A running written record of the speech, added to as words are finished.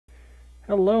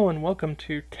Hello and welcome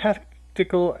to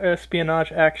Tactical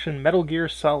Espionage Action Metal Gear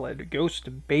Solid Ghost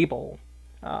Babel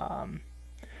for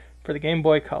the Game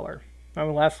Boy Color. When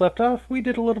we last left off, we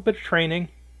did a little bit of training.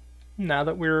 Now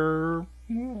that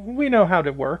we know how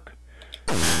to work,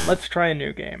 let's try a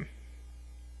new game.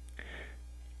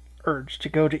 Urge to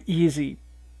go to easy,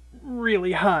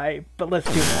 really high, but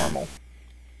let's do normal.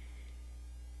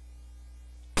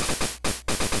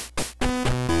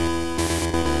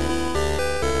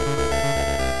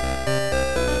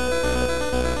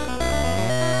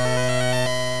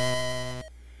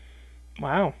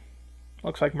 Wow,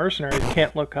 looks like mercenaries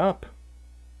can't look up.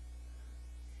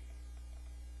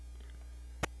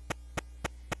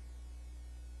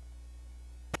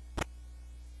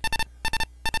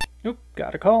 Nope,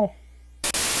 got a call.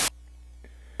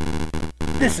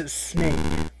 This is Snake.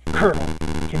 Colonel,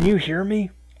 can you hear me?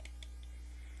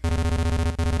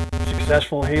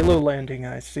 Successful Halo landing,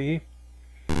 I see.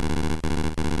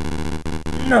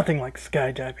 Nothing like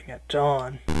skydiving at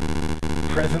dawn.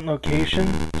 Present location,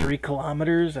 3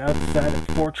 kilometers outside of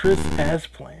Fortress as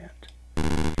planned.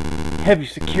 Heavy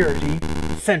security,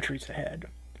 sentries ahead.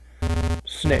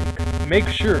 Snake, make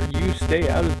sure you stay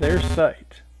out of their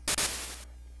sight.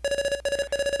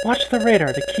 Watch the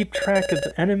radar to keep track of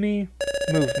the enemy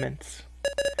movements.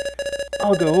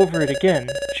 I'll go over it again,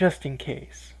 just in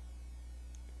case.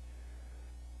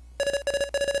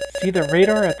 See the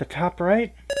radar at the top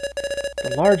right?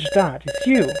 The large dot is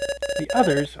you. The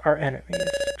others are enemies,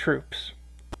 troops.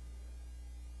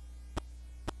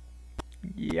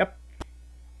 Yep.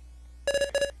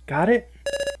 Got it?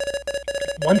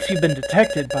 Once you've been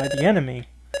detected by the enemy,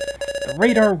 the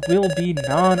radar will be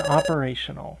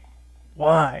non-operational.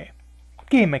 Why?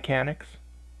 Game mechanics.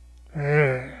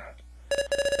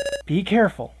 Be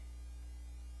careful.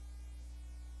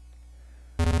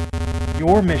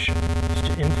 Your mission is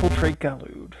to infiltrate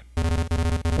Galud.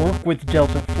 Work with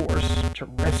Delta Force to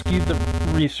rescue the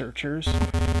researchers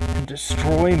and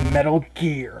destroy Metal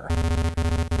Gear.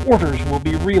 Orders will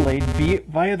be relayed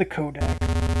via the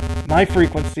codec. My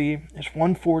frequency is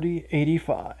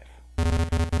 140.85.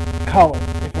 Call it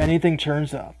if anything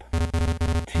turns up.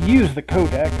 To use the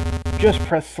codec, just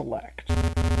press select,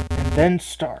 and then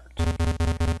start.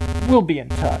 We'll be in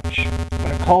touch.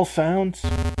 When a call sounds,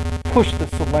 push the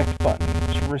select button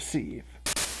to receive.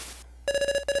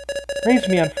 Raise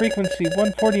me on frequency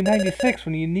 140.96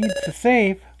 when you need to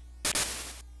save.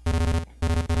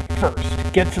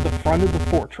 First, get to the front of the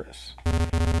fortress.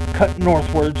 Cut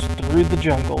northwards through the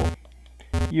jungle.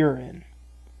 You're in.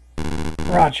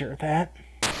 Roger that.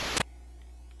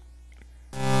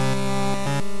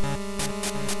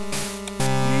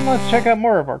 Let's check out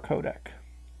more of our codec.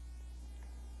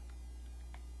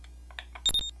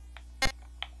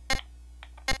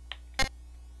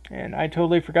 And I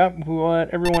totally forgot what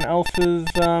everyone else's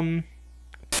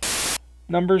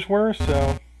numbers were,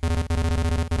 so...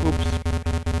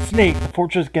 Oops. Snake, the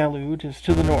Fortress Galud is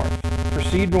to the north.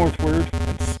 Proceed northward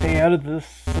and stay out of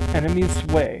this enemy's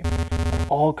way at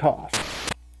all costs.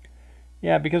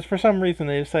 Yeah, because for some reason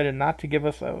they decided not to give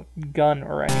us a gun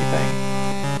or anything.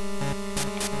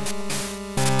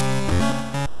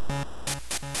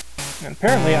 And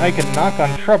apparently I can knock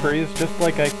on shrubberies just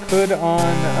like I could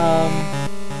on,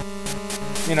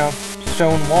 you know,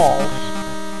 stone walls.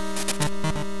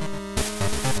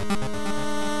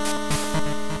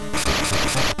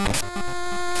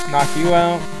 Knock you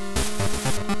out.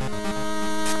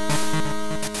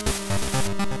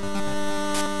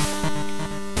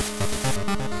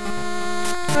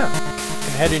 Oh,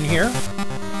 can head in here.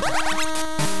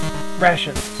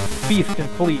 Rations. Feast and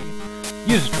flee.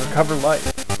 Use it to recover life.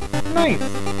 Nice.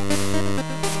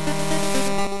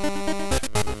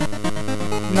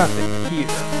 Nothing here.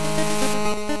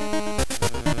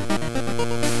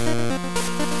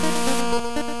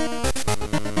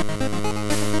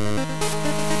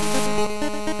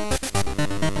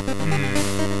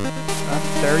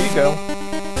 There you go.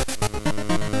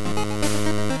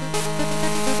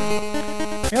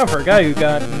 You know, for a guy who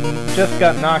just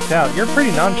got knocked out, you're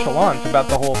pretty nonchalant about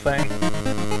the whole thing.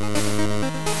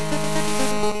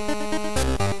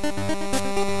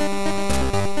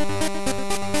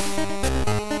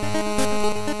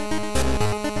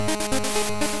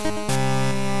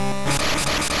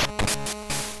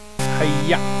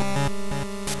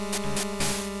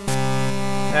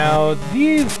 Now,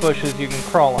 these bushes you can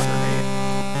crawl underneath.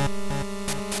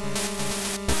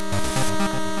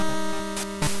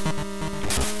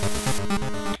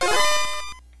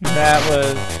 That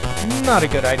was not a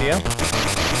good idea.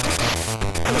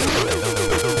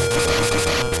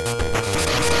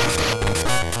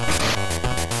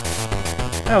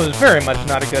 That was very much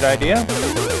not a good idea.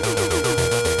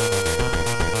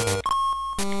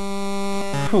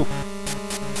 Whew.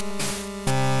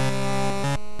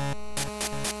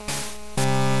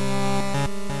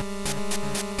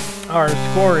 Our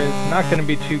score is not going to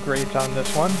be too great on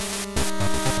this one.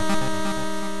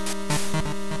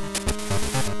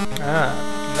 Ah,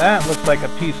 that looks like a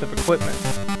piece of equipment.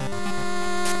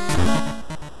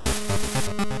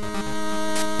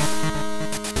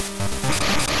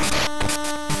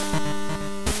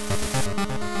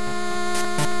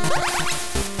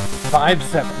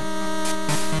 "5-7.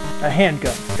 A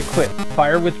handgun. Equip.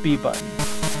 Fire with B button."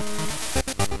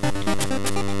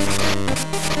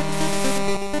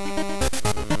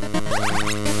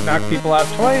 Knock people out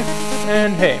twice,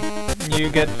 and hey, you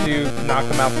get to knock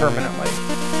them out permanently.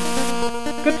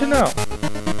 Good to know.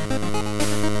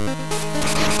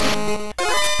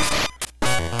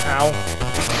 Ow.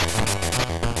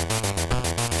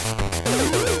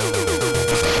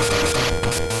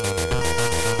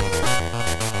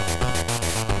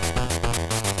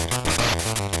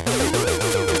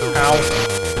 Ow.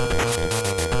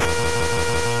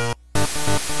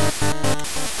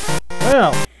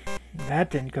 Well, that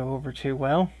didn't go over too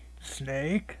well.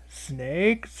 Snake,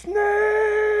 snake,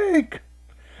 snake!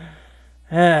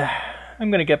 I'm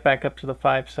gonna get back up to the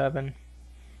 5-7.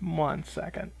 1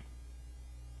 second.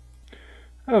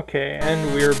 Okay,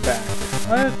 and we're back.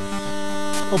 Let's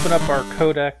open up our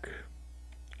codec.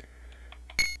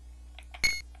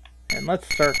 And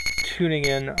let's start tuning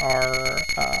in our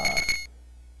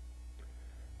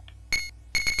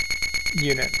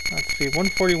unit. Let's see,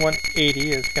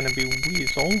 14180 is going to be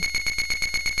Weasel.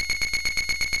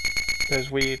 Because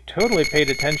we totally paid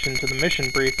attention to the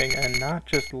mission briefing and not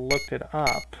just looked it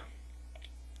up.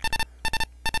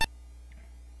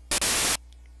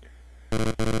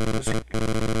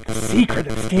 The secret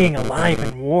of staying alive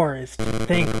in war is to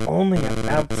think only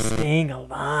about staying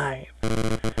alive.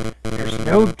 There's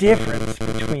no difference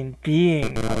between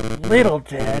being a little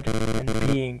dead and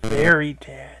being very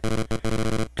dead.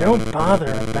 Don't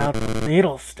bother about the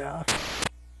little stuff.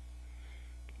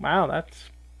 Wow, that's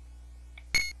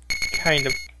kind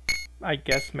of, I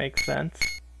guess, makes sense.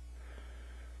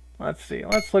 Let's see,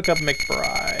 let's look up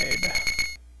McBride.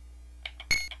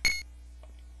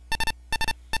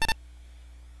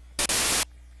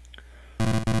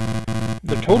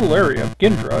 The total area of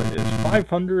Gindra is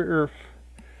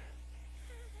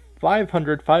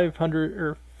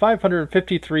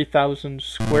 553,000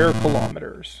 square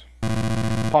kilometers.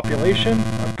 Population,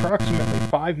 approximately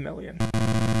 5 million.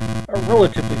 A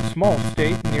relatively small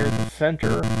state near the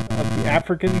center of the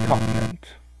African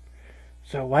continent.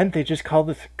 So why didn't they just call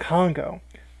this Congo?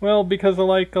 Well, because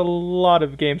like a lot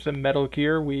of games in Metal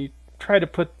Gear, we try to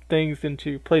put things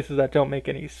into places that don't make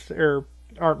any or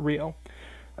aren't real.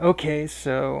 Okay,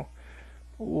 so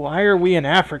why are we in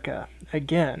Africa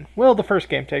again? Well, the first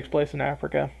game takes place in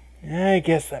Africa. I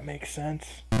guess that makes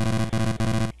sense.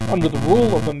 Under the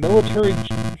rule of a military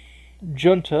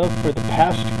junta for the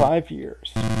past 5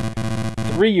 years.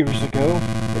 3 years ago,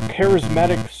 the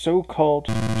charismatic so-called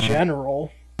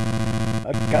general,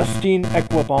 Augustine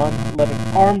Equabon, led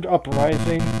an armed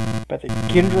uprising by the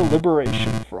Gindra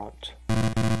Liberation Front,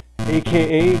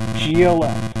 aka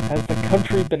GLF, has the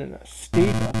country been in a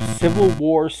state of civil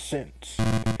war since.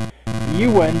 The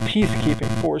UN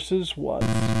peacekeeping forces was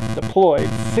deployed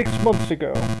 6 months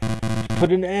ago to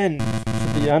put an end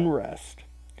to the unrest.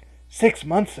 6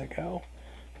 months ago?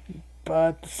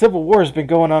 But the civil war has been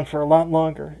going on for a lot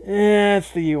longer. It's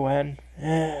the UN.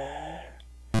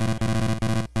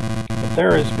 But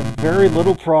there has been very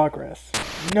little progress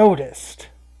noticed.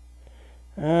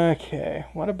 Okay,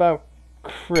 what about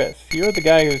Chris? You're the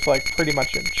guy who's like pretty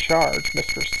much in charge,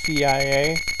 Mr.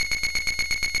 CIA.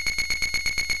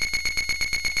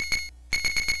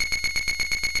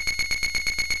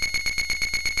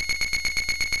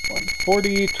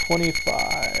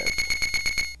 $140.25.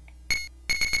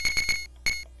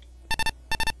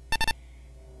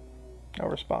 No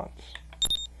response.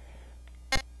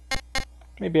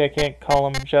 Maybe I can't call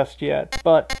him just yet,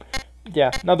 but yeah,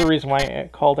 another reason why I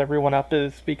called everyone up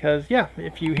is because, yeah,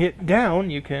 if you hit down,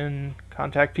 you can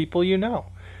contact people you know.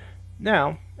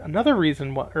 Now, another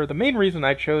reason, or the main reason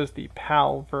I chose the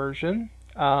PAL version,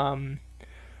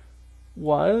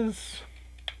 was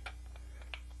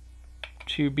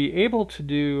to be able to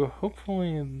do,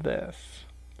 hopefully, this.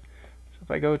 So if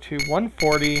I go to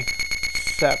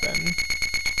 147...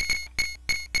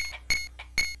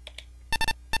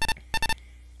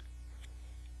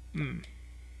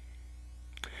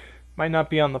 Might not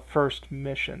be on the first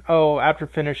mission. Oh, after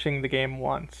finishing the game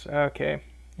once. Okay.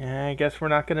 Yeah, I guess we're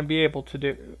not going to be able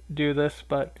to do this,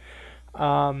 but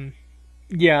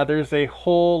yeah, there's a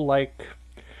whole like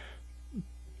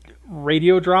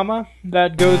radio drama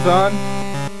that goes on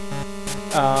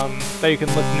that you can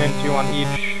listen into on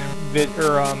each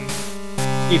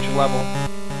each level.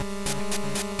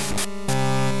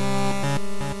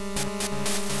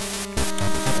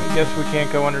 I guess we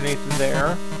can't go underneath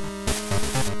there.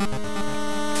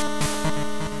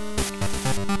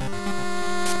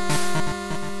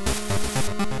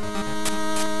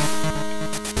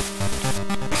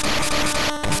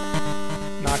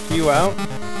 You out.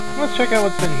 Let's check out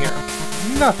what's in here.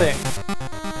 Nothing.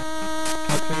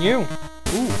 What's in you?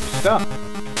 Ooh, stuff.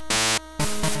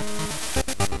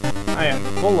 I am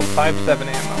full of 5.7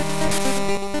 ammo.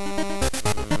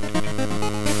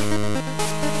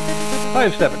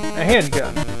 5.7, a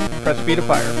handgun. Press B to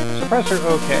fire. Suppressor,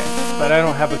 okay, but I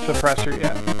don't have a suppressor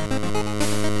yet.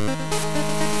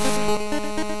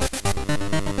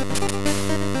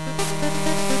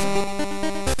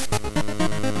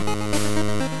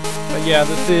 Yeah,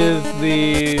 this is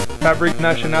the Fabrique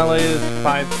Nationale's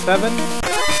 5.7.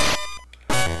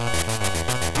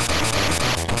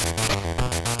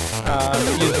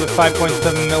 Uses a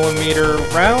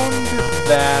 5.7mm round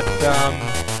that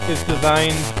is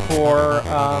designed for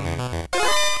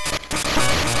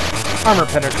armor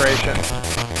penetration.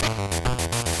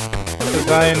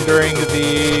 Designed during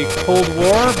the Cold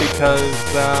War because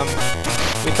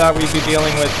we thought we'd be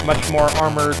dealing with much more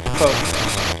armored folks.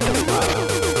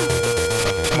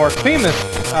 More famous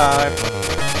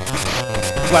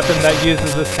weapon that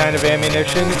uses this kind of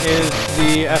ammunition is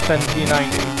the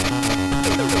SNT-90.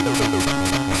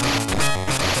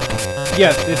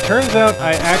 Yes, it turns out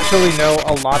I actually know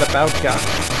a lot about guns.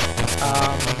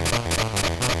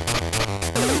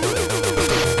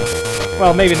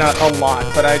 Well, maybe not a lot,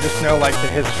 but I just know like the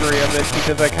history of it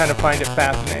because I kind of find it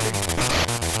fascinating.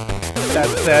 That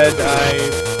said, I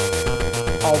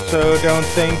also don't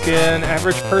think an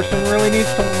average person really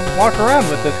needs to walk around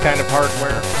with this kind of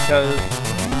hardware, because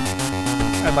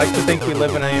I'd like to think we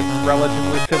live in a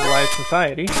relatively civilized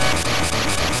society.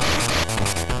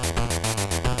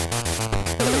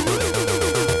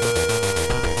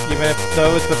 Even if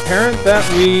though it's apparent that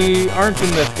we aren't in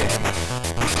this game.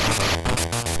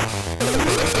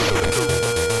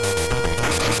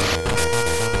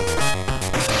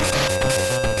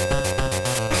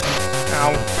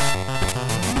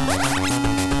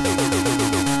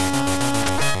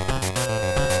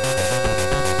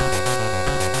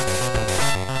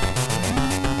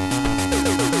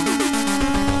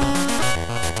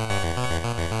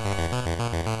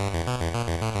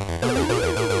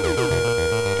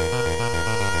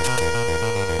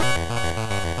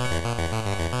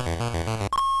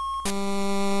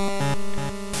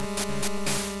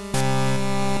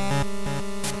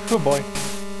 Oh boy.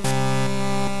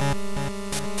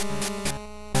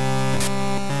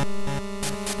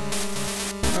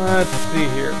 Let's see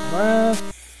here. Let's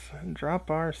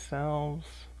drop ourselves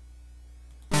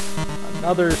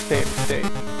another save state,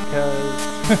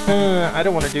 because I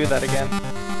don't want to do that again.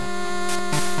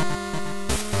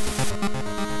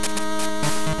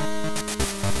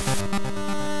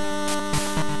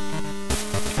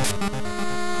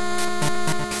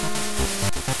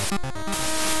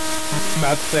 I'm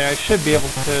about to say I should be able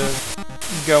to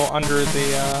go under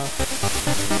the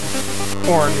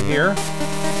horn here.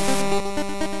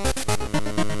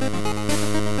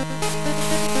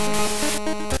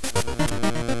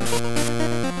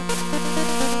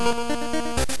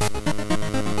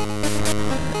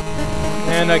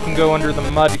 And I can go under the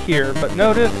mud here, but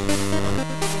notice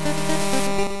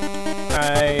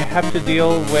I have to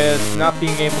deal with not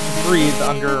being able to breathe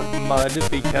under mud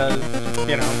because,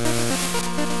 you know,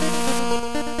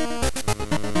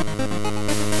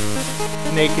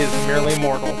 Snake is merely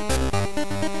mortal.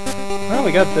 Well,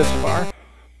 we got this far.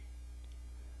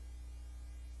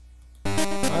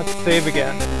 Let's save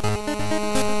again.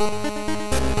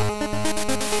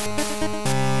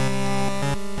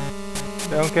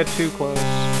 Don't get too close.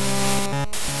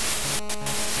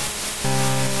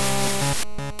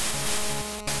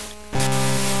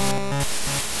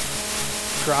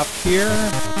 Drop here.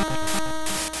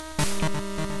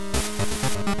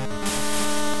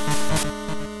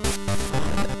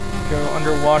 Go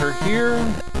underwater here.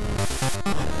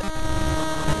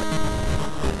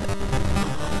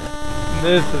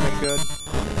 This isn't good.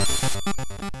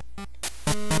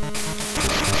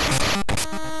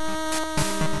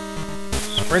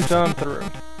 Sprint on through.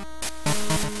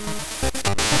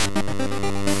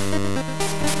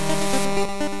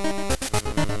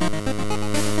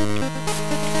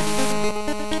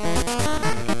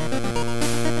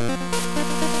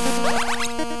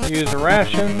 Use a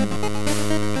ration.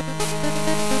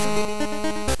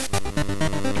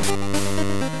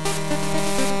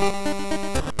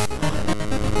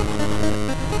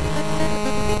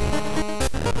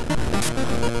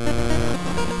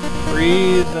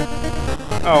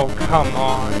 Oh, come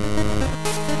on.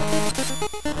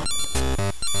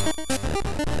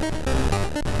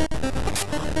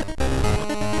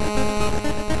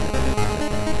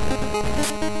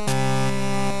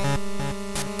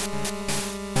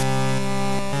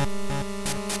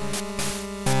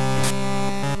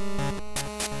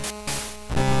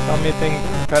 Anything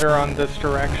better on this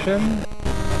direction?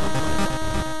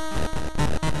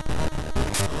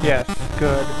 Yes,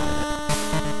 good.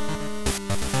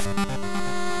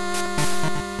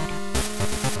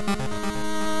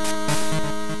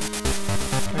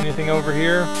 Anything over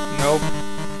here? Nope.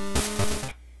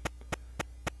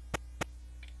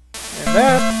 And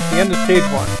that's the end of stage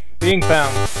 1. Being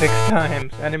found 6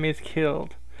 times. Enemies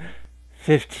killed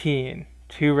 15.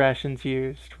 2 rations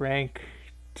used. Rank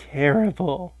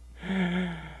terrible.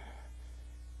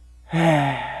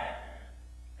 I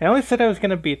only said I was going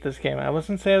to beat this game. I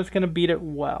wasn't saying I was going to beat it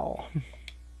well.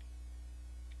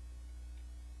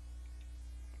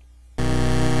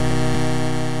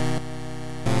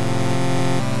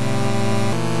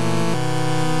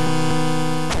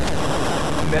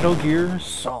 Metal Gear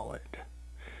Solid.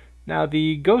 Now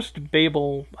the Ghost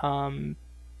Babel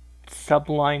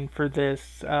subline for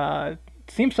this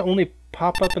seems to only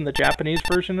pop up in the Japanese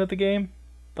version of the game,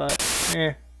 but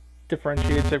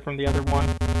differentiates it from the other one.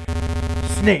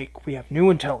 Snake, we have new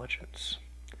intelligence.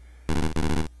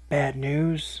 Bad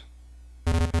news?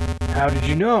 How did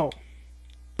you know?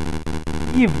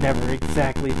 You've never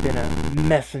exactly been a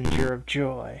messenger of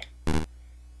joy.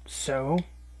 So?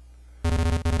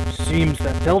 Seems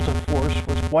that Delta Force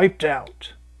was wiped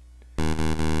out.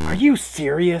 Are you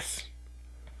serious?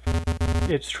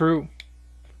 It's true.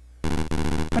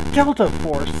 But Delta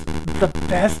Force, the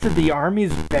best of the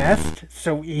Army's best,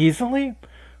 so easily?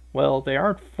 Well, they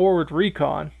aren't forward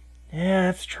recon. Yeah,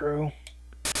 that's true.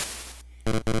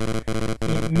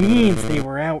 It means they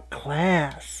were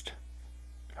outclassed.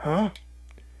 Huh?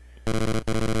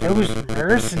 Those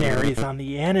mercenaries on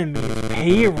the enemy's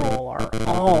payroll are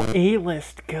all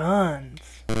A-list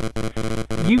guns.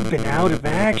 You've been out of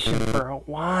action for a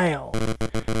while,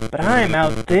 but I'm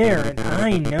out there and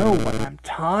I know what I'm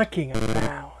talking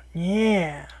about.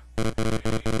 Yeah.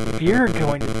 If you're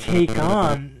going to take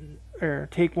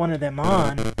one of them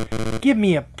on, give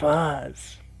me a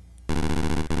buzz.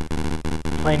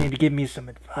 Planning to give me some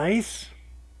advice?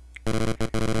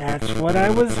 That's what I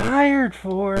was hired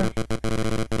for.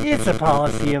 It's a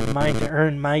policy of mine to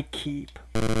earn my keep.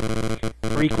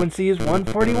 Frequency is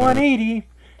 14180.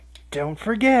 Don't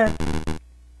forget.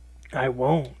 I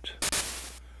won't.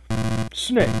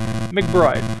 Snake,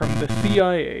 McBride from the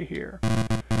CIA here.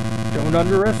 Don't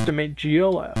underestimate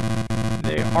GLF.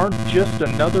 They aren't just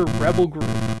another rebel group.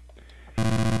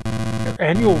 Their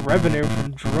annual revenue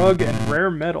from drug and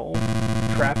rare metal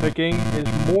trafficking is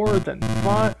more than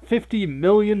 $50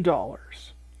 million.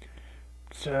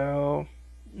 So,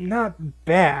 not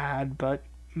bad, but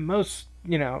most,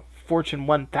 Fortune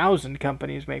 1000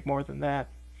 companies make more than that.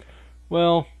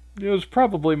 Well, it was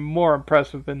probably more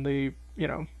impressive in the,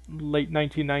 late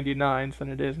 1999s than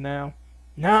it is now.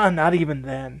 Nah, not even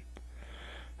then.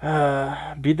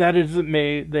 Be that as it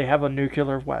may, they have a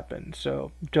nuclear weapon,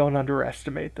 so don't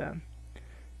underestimate them.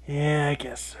 Yeah, I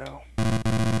guess so.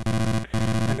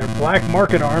 And their black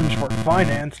market arms were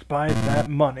financed by that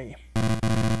money.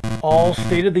 All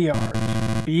state-of-the-art.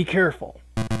 Be careful.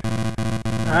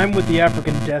 I'm with the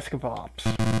African Desk of Ops,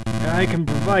 and I can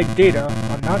provide data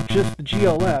on not just the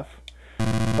GLF,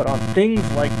 but on things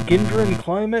like Gindran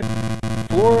climate,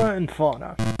 flora, and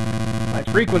fauna. My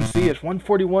frequency is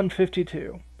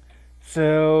 14152.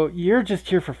 So, you're just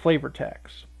here for flavor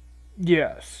text?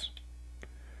 Yes.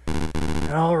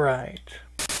 Alright.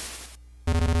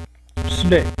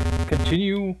 Snake,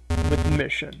 continue with the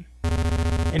mission.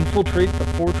 Infiltrate the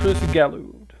Fortress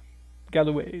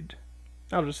Galuade.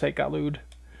 I'll just say Galude.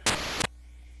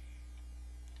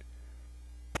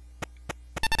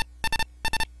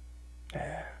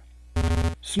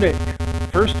 Snake,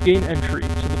 first gain entry to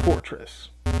the fortress.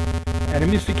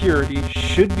 Enemy security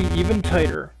should be even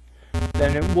tighter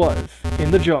than it was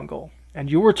in the jungle,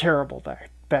 and you were terrible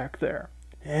back there.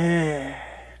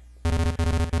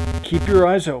 Keep your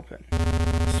eyes open,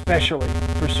 especially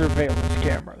for surveillance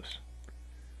cameras.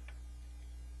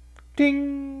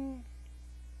 Ding!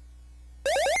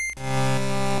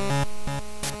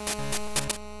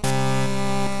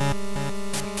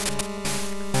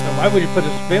 So why would you put a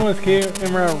surveillance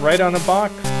camera right on a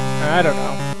box? I don't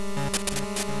know.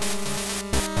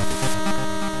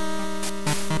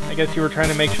 I guess you were trying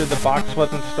to make sure the box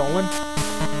wasn't stolen?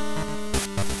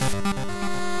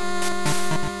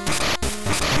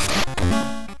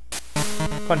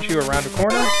 Punch you around a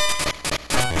corner.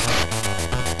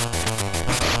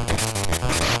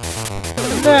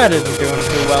 That isn't doing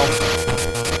too well.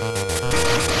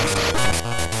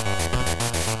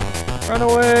 Run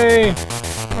away!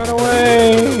 Run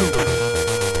away!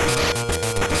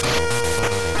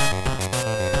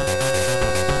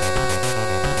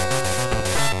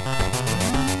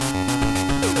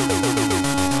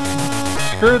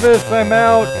 Screw this, I'm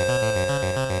out!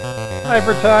 I've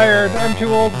retired, I'm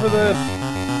too old for this.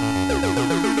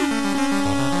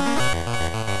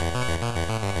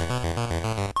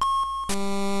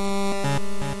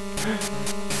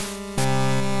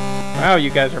 Wow, you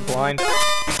guys are blind.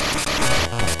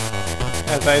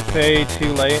 As I say,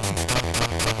 too late.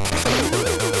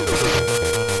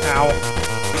 Ow.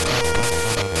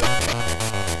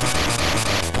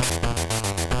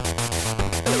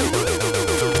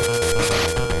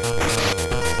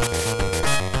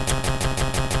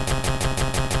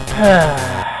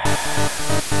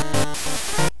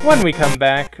 When we come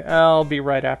back, I'll be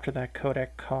right after that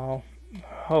codec call.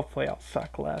 Hopefully I'll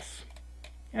suck less.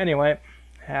 Anyway,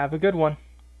 have a good one.